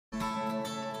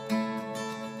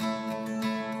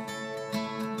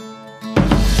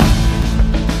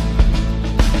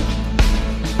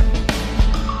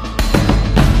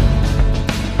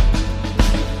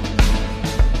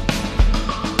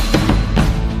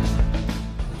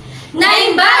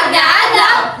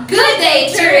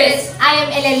I am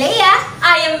Elelea.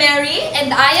 I am Mary.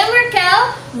 And I am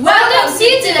Raquel. Welcome to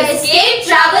the Escape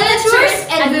Travel and Tours,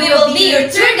 and we will be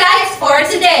your tour guides for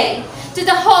today. To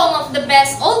the home of the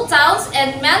best old towns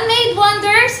and man-made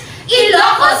wonders,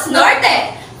 Ilocos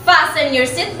Norte. Fasten your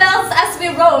seatbelts as we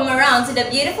roam around to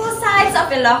the beautiful sides of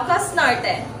Ilocos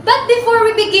Norte. But before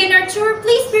we begin our tour,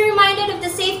 please be reminded of the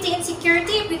safety and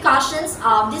security precautions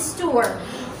of this tour.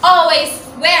 Always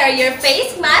wear your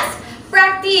face mask,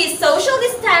 practice social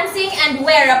distancing, and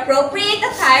wear appropriate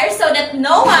attire so that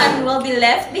no one will be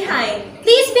left behind.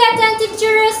 Please be attentive,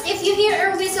 tourists. If you hear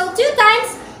our whistle 2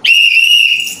 times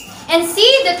and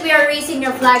see that we are raising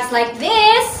our flags like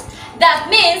this, that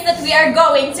means that we are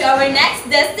going to our next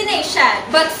destination.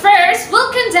 But first,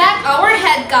 we'll conduct our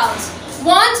head counts. 1,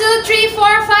 2, 3,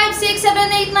 4, 5, 6, 7,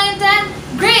 8, 9,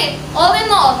 10. Great! All in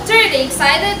all, 30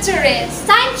 excited tourists.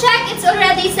 Time check, it's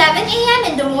already 7 a.m.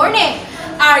 in the morning.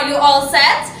 Are you all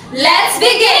set? Let's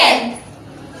begin!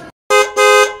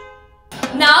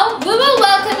 Now, we will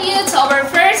welcome you to our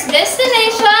first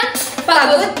destination,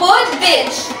 Pagudpud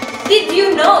Beach. Did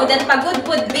you know that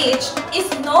Pagudpud Beach is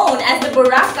known as the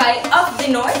Boracay of the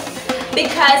North?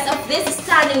 Because of these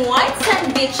stunning white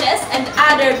sand beaches and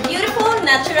other beautiful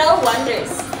natural wonders.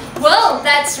 Well,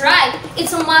 that's right.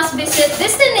 It's a must-visit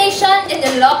destination in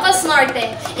Ilocos Norte.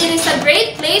 It is a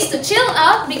great place to chill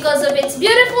out because of its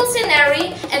beautiful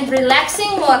scenery and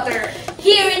relaxing water.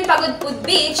 Here in Pagudpud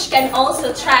Beach, can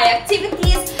also try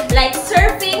activities like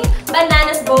surfing,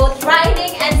 bananas boat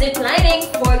riding, and ziplining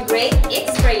for great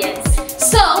experience.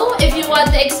 So, if you want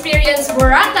to experience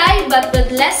Boracay but with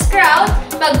less crowd,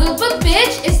 Pagudpud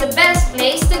Beach is the best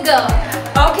place to go.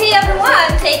 Okay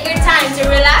everyone, take your time to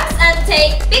relax and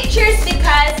take pictures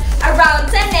because around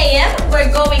 10 a.m.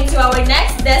 we're going to our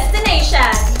next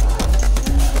destination.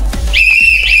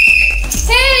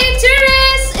 Hey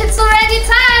tourists! It's already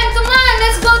time! Come on,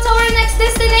 let's go to our next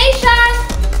destination!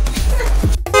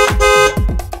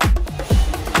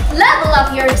 Level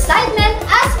up your excitement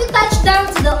as we touch down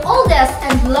to the oldest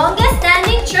and longest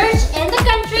standing church in the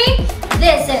country.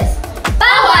 This is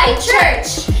Davao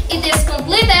Church. It is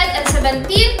completed in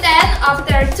 1710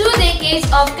 after 2 decades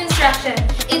of construction.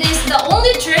 It is the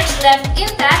only church left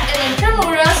intact and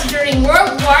intramuros during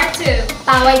World War II.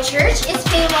 Davao Church is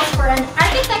famous for an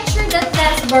architecture that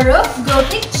blends Baroque,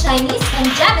 Gothic, Chinese, and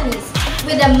Japanese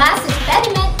with a massive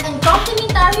pediment and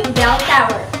complementary bell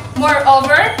tower.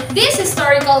 Moreover, this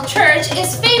historical church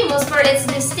is famous for its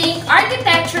distinct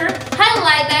architecture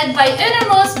highlighted by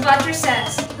enormous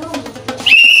buttresses.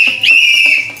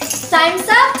 Time's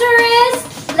up,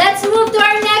 tourists! Let's move to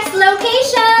our next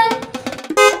location!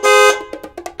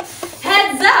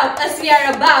 Heads up as we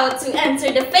are about to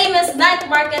enter the famous night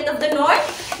market of the North,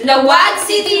 Lawag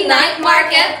City Night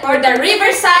Market or the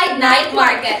Riverside Night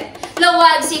Market.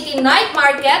 Lawag City Night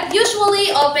Market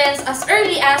usually opens as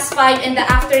early as 5 in the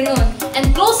afternoon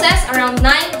and closes around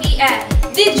 9 p.m.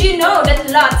 Did you know that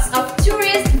lots of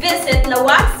tourists visit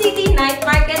Lawag City Night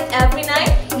Market every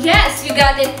night? Yes, you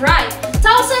got it right.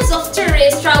 Thousands of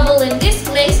tourists travel in this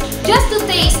place just to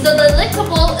taste the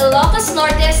delectable Ilocos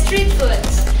Norte street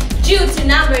foods. Due to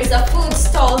numbers of food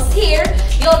stalls here,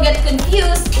 you'll get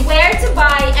confused where to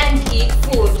buy and eat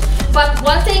food. But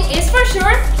one thing is for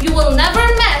sure, you will never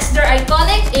miss their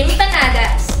iconic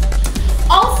empanadas.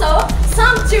 Also,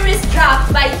 some tourists drop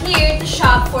by here to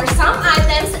shop for some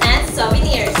items and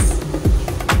souvenirs.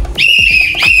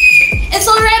 It's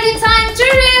already time,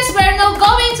 tourists! We're now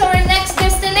going to our next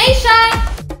destination!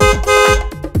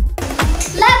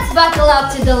 Let's buckle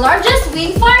up to the largest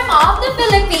wind farm of the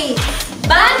Philippines,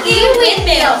 Bangi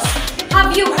Windmills.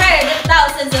 Have you heard that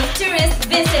thousands of tourists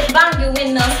visit Bangi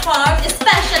Windmills Farm,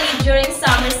 especially during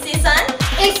summer season?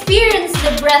 Experience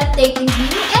the breathtaking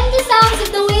view and the sounds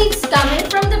of the waves coming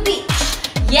from the beach.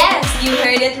 Yes, you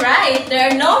heard it right.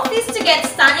 There are no fees to get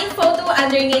stunning photo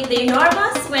underneath the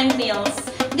enormous windmills.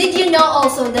 Did you know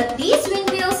also that these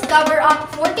windmills cover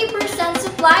up 40%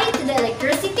 supply to the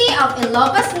electricity of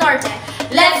Ilocos Norte?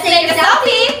 Let's take a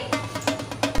selfie!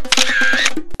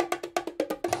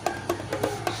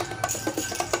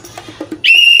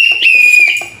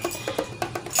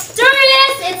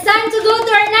 Tourists, it's time to go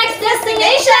to our next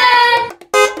destination!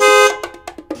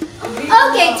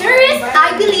 Okay, tourists,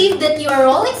 I believe that you are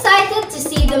all excited to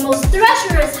see the most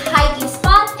treacherous hiking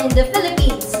spot in the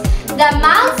Philippines, the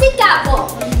Mount Sicapo.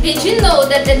 Did you know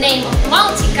that the name of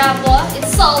Mount Sicapo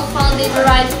itself founded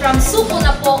derived from Suko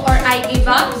na po or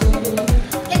Aigiba?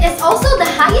 It is also the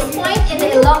highest point in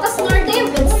the Ilocos Norte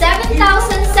with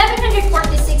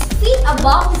 7,746 feet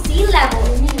above the sea level.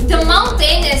 The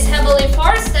mountain is heavily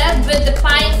forested with the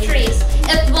pine trees.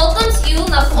 It welcomes you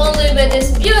not only with its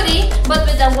beauty, but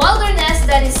with a wilderness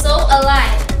that is so alive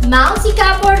Mount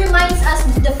Sicapo reminds us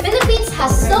that the Philippines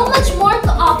has so much more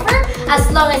to offer as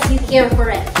long as you care for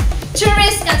it.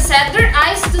 Tourists can set their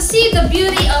eyes to see the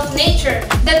beauty of nature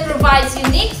that provides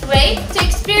unique way to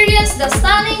experience the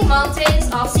stunning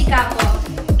mountains of Sicapo.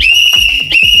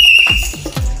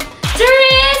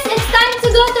 Tourists, it's time to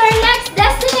go to our next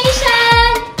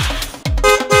destination!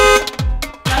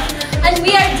 And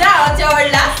we are down to our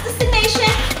last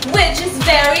destination, which is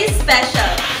very special.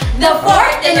 The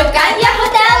Fort Ilocos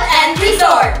Hotel and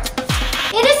Resort.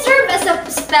 It is served as a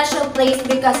special place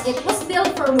because it was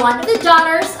built for one of the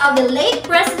daughters of the late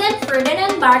President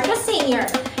Ferdinand Marcos Sr.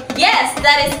 Yes,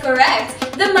 that is correct.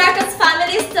 The Marcos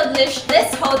family established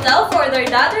this hotel for their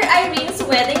daughter Irene's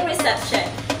wedding reception.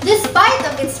 Despite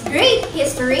of its great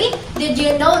history, did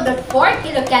you know that Fort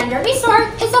Ilocos Resort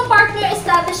is a partner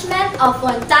establishment of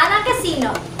Fontana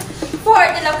Casino?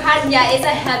 Fort Ilocos is a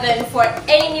heaven for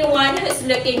anyone who's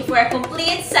looking for a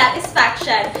complete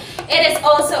satisfaction. It is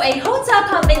also a hotel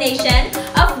combination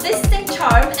of distinct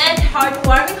charm and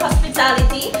heartwarming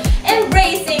hospitality,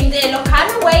 embracing the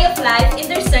Ilocano way of life in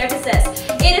their services.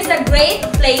 It is a great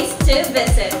place to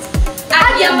visit.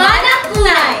 Agyamana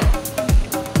Kunay!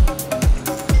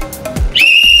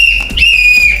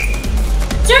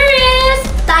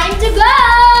 Tourists, time to go!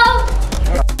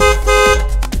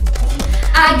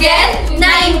 Again,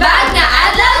 naimbag nga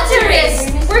adlaw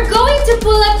tourists! We're going to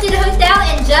pull up to the hotel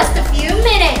in just a few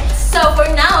minutes. So for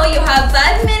now, you have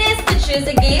 5 minutes to choose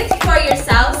a gift for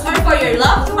yourselves or for your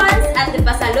loved ones at the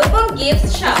Pasalubong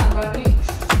gift shop.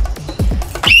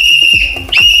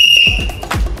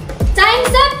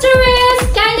 Time's up,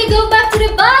 tourists! Kindly go back to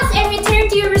the bus and return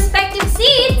to your respective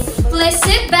seats. Please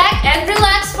sit back and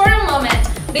relax for a moment.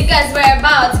 Because we're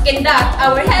about to conduct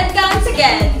our head counts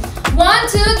again. 1,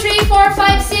 2, 3, 4,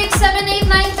 5, 6, 7, 8,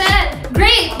 9, 10.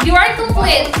 Great! You are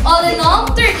complete. All in all,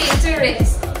 30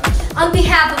 tourists. On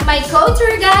behalf of my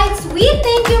co-tour guides, we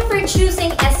thank you for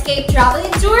choosing Escape Travel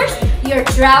and Tours, your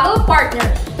travel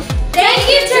partner. Thank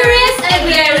you, tourists, and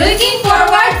we are looking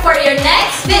forward for your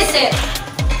next visit.